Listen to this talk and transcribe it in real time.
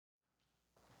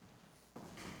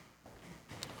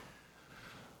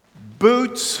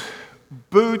Boots,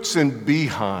 boots and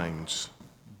behinds.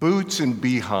 Boots and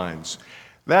behinds.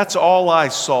 That's all I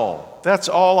saw. That's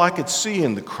all I could see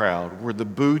in the crowd were the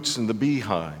boots and the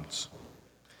behinds.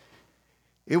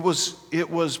 It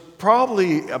was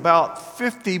probably about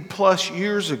 50 plus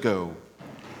years ago,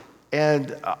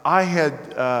 and I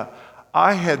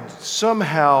had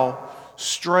somehow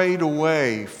strayed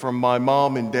away from my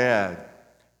mom and dad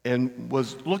and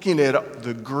was looking at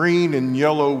the green and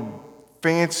yellow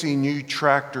fancy new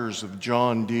tractors of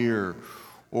John Deere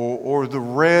or the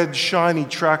red shiny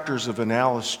tractors of an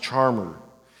Alice Charmer.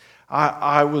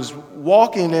 I was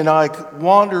walking and I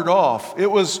wandered off. It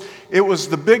was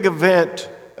the big event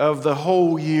of the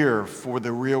whole year for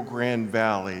the Rio Grande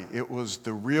Valley. It was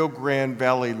the Rio Grande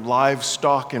Valley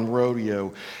Livestock and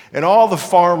Rodeo. And all the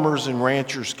farmers and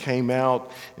ranchers came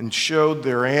out and showed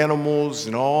their animals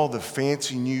and all the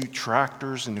fancy new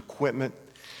tractors and equipment.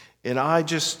 And I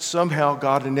just somehow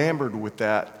got enamored with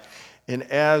that. And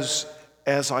as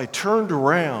I turned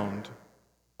around,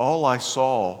 all I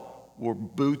saw were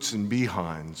boots and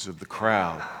behinds of the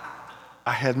crowd.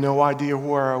 I had no idea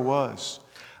where I was.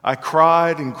 I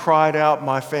cried and cried out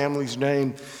my family's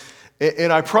name,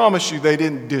 and I promise you they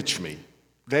didn't ditch me.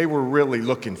 They were really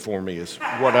looking for me, is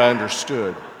what I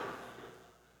understood.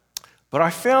 But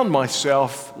I found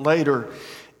myself later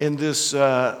in this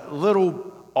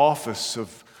little office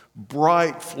of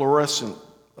bright fluorescent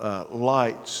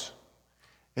lights.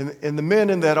 And the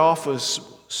men in that office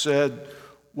said,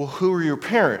 "Well, who are your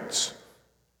parents?"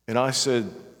 And I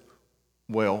said,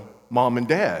 "Well, Mom and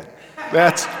Dad."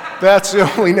 That's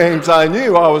the only names I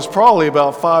knew. I was probably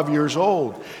about 5 years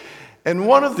old. And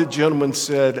one of the gentlemen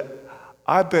said,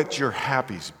 "I bet you're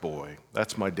Happy's boy."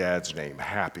 That's my dad's name,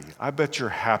 Happy. "I bet you're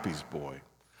Happy's boy."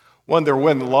 One, there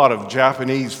wasn't a lot of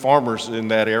Japanese farmers in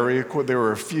that area. There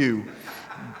were a few.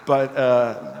 But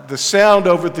the sound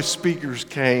over the speakers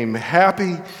came,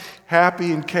 Happy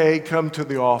and Kay come to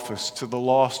the office, to the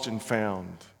lost and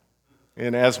found.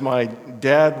 And as my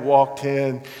dad walked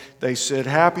in, they said,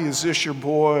 "Happy, is this your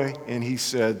boy?" And he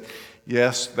said,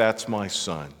 "Yes, that's my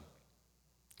son."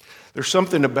 There's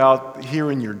something about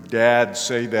hearing your dad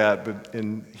say that, but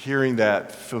in hearing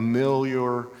that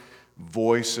familiar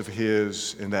voice of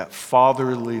his and that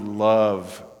fatherly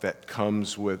love that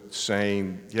comes with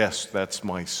saying, "Yes, that's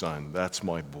my son, that's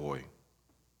my boy."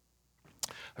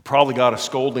 I probably got a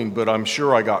scolding, but I'm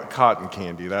sure I got cotton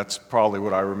candy. That's probably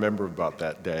what I remember about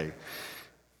that day.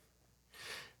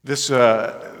 This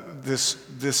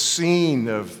scene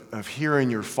of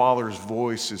hearing your father's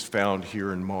voice is found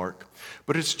here in Mark.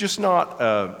 But it's just not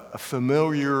a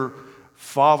familiar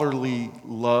fatherly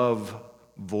love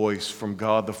voice from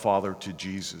God the Father to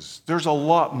Jesus. There's a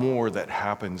lot more that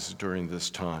happens during this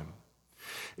time.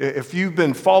 If you've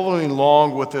been following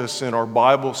along with us in our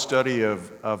Bible study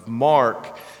of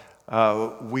Mark,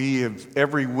 we have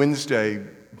every Wednesday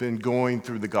been going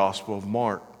through the Gospel of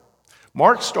Mark.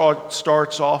 Mark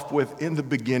starts off with in the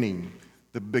beginning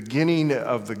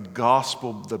of the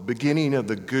gospel, the beginning of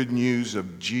the good news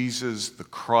of Jesus, the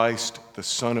Christ, the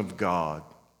Son of God.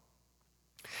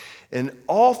 And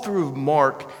all through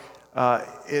Mark,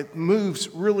 it moves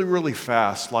really, really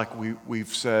fast, like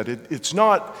we've said. It's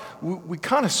not, we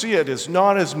kind of see it as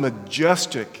not as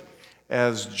majestic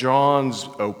as John's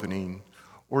opening,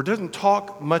 or doesn't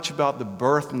talk much about the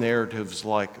birth narratives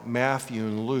like Matthew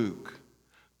and Luke.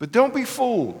 But don't be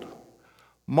fooled.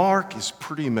 Mark is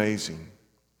pretty amazing.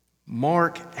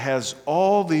 Mark has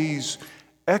all these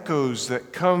echoes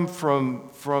that come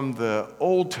from the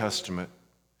Old Testament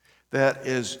that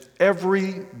is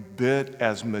every bit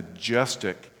as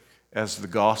majestic as the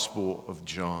Gospel of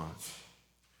John.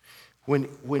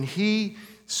 When he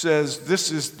says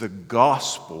this is the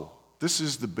gospel, this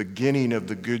is the beginning of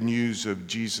the good news of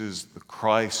Jesus, the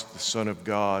Christ, the Son of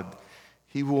God,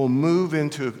 he will move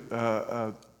into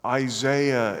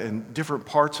Isaiah and different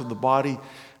parts of the body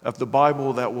of the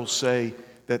Bible that will say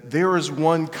that there is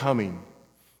one coming.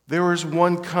 There is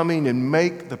one coming and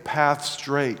make the path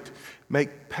straight.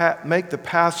 Make the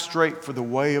path straight for the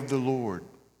way of the Lord.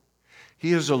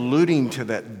 He is alluding to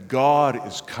that God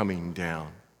is coming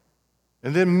down.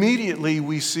 And then immediately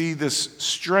we see this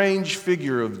strange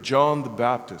figure of John the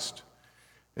Baptist.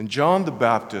 And John the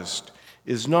Baptist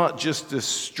is not just this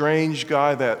strange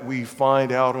guy that we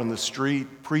find out on the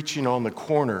street preaching on the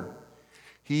corner.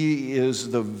 He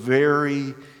is the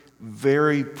very,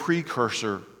 very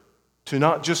precursor to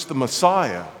not just the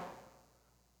Messiah,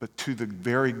 but to the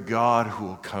very God who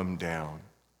will come down.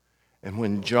 And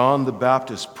when John the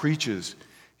Baptist preaches,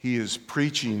 he is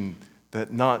preaching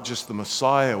that not just the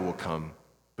Messiah will come,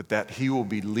 but that he will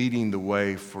be leading the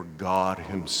way for God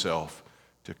himself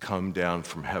to come down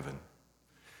from heaven.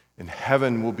 and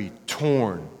heaven will be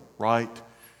torn, right?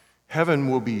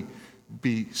 Heaven will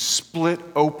be split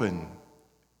open,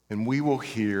 and we will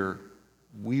hear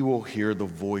the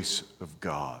voice of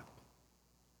God.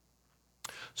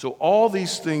 So all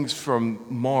these things from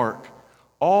Mark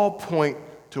all point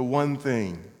to one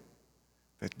thing,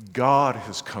 that God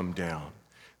has come down,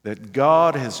 that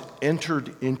God has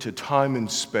entered into time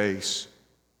and space,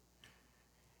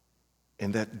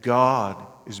 and that God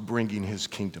is bringing his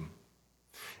kingdom.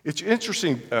 It's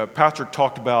interesting, Patrick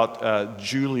talked about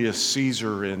Julius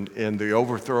Caesar and the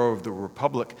overthrow of the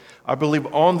Republic. I believe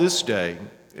on this day,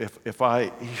 if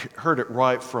I heard it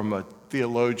right from a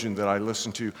theologian that I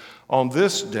listened to, on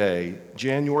this day,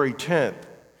 January 10th,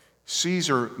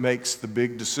 Caesar makes the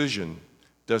big decision.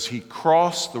 Does he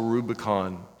cross the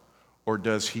Rubicon or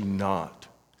does he not?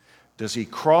 Does he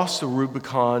cross the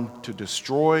Rubicon to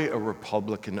destroy a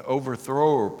republic and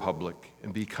overthrow a republic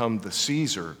and become the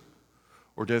Caesar,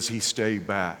 or does he stay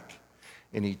back?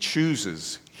 And he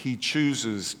chooses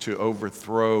to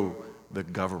overthrow the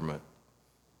government.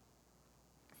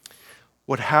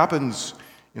 What happens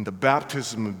in the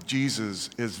baptism of Jesus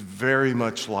is very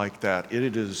much like that.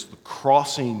 It is the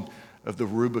crossing of the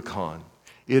Rubicon.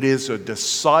 It is a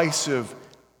decisive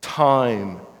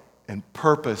time and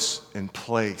purpose and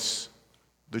place.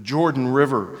 The Jordan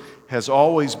River has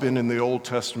always been in the Old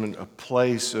Testament a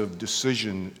place of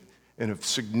decision and of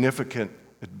significant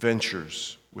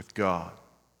adventures with God.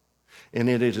 And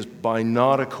it is by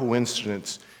not a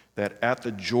coincidence that at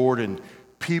the Jordan,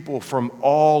 people from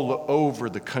all over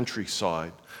the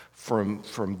countryside,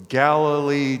 from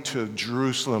Galilee to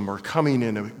Jerusalem, are coming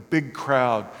in a big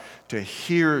crowd to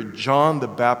hear John the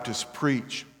Baptist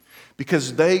preach,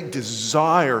 because they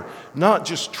desire not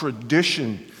just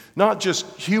tradition, not just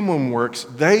human works,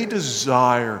 they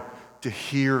desire to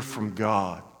hear from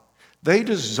God. They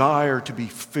desire to be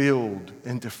filled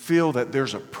and to feel that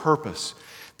there's a purpose,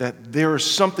 that there is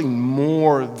something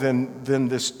more than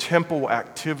this temple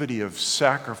activity of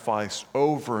sacrifice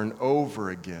over and over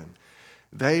again.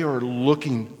 They are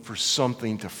looking for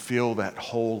something to fill that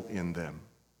hole in them.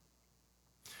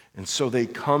 And so they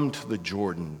come to the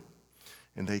Jordan,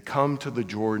 and they come to the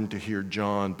Jordan to hear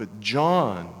John. But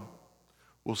John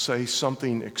will say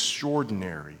something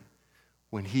extraordinary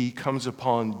when he comes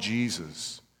upon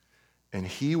Jesus, and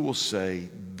he will say,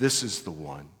 "This is the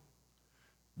one.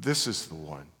 This is the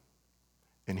one."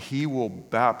 And he will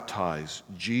baptize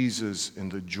Jesus in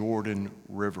the Jordan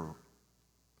River.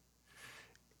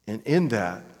 And in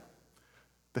that,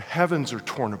 the heavens are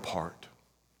torn apart.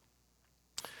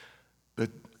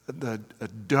 A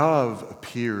dove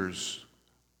appears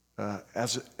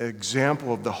as an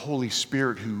example of the Holy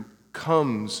Spirit who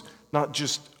comes not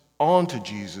just onto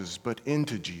Jesus, but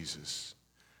into Jesus.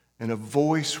 And a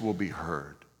voice will be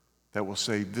heard that will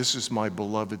say, "This is my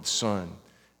beloved Son,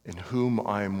 in whom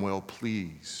I am well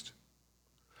pleased."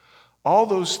 All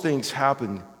those things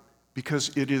happen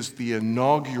because it is the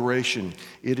inauguration,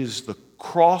 it is the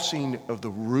crossing of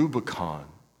the Rubicon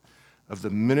of the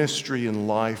ministry and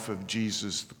life of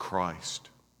Jesus the Christ,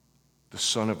 the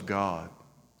Son of God.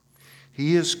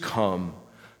 He has come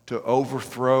to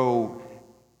overthrow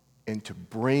and to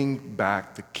bring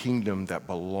back the kingdom that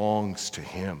belongs to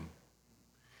him.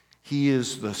 He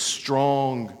is the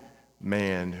strong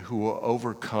man who will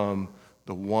overcome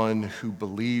the one who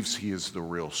believes he is the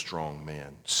real strong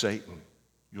man, Satan.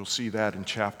 You'll see that in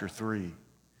chapter 3.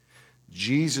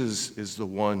 Jesus is the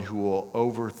one who will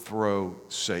overthrow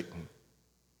Satan.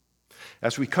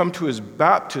 As we come to his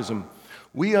baptism,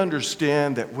 we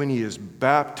understand that when he is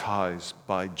baptized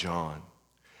by John,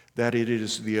 that it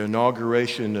is the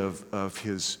inauguration of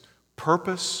his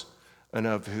purpose and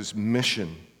of his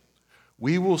mission.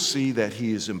 We will see that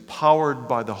he is empowered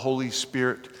by the Holy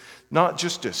Spirit, not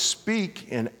just to speak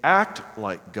and act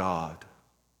like God,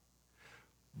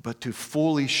 but to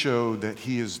fully show that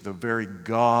he is the very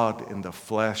God in the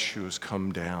flesh who has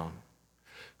come down,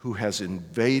 who has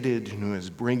invaded and who is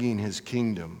bringing his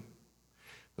kingdom,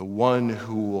 the one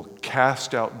who will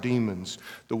cast out demons,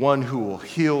 the one who will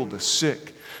heal the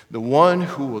sick, the one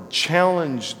who will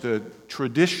challenge the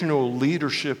traditional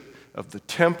leadership of the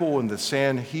temple and the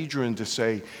Sanhedrin to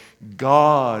say,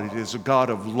 God is a God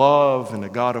of love and a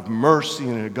God of mercy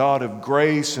and a God of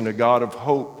grace and a God of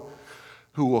hope,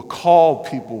 who will call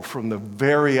people from the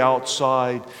very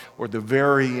outside or the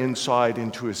very inside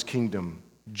into his kingdom,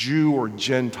 Jew or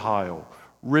Gentile,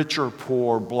 rich or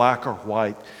poor, black or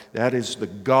white. That is the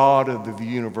God of the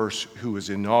universe who is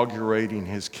inaugurating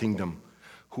his kingdom,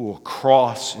 who will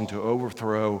cross and to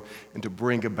overthrow and to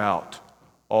bring about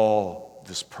all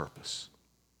this purpose.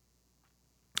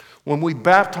 When we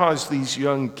baptize these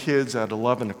young kids at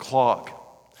 11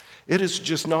 o'clock, It is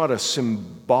just not a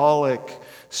symbolic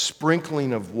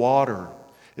sprinkling of water.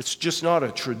 It's just not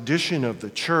a tradition of the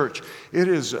church. It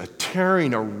is a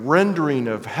tearing, a rendering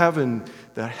of heaven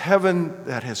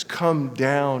that has come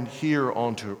down here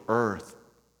onto earth.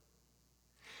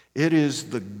 It is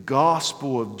the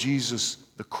gospel of Jesus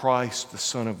the Christ, the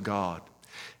Son of God.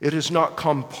 It is not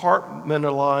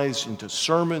compartmentalized into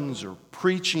sermons or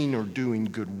preaching or doing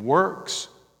good works.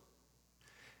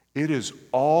 It is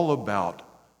all about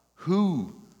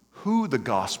who the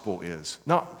gospel is,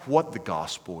 not what the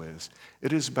gospel is.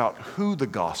 It is about who the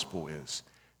gospel is.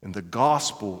 And the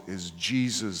gospel is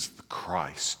Jesus the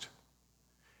Christ.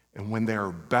 And when they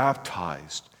are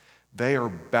baptized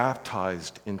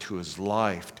into his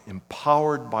life,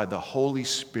 empowered by the Holy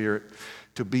Spirit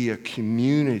to be a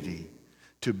community,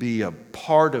 to be a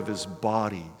part of his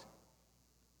body,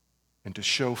 and to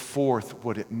show forth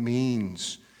what it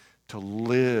means to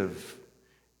live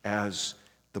as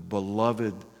the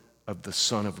beloved of the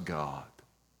Son of God.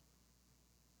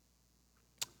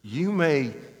 You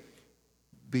may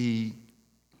be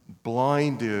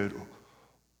blinded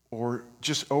or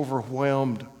just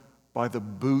overwhelmed by the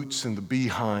boots and the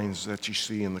behinds that you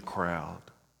see in the crowd.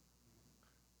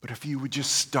 But if you would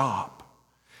just stop,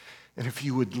 and if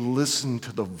you would listen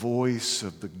to the voice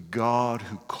of the God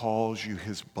who calls you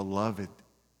his beloved,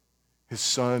 his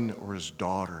son or his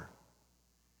daughter,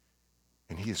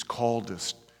 and he has called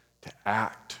us to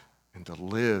act and to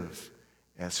live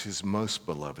as his most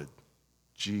beloved,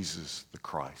 Jesus the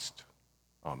Christ.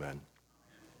 Amen.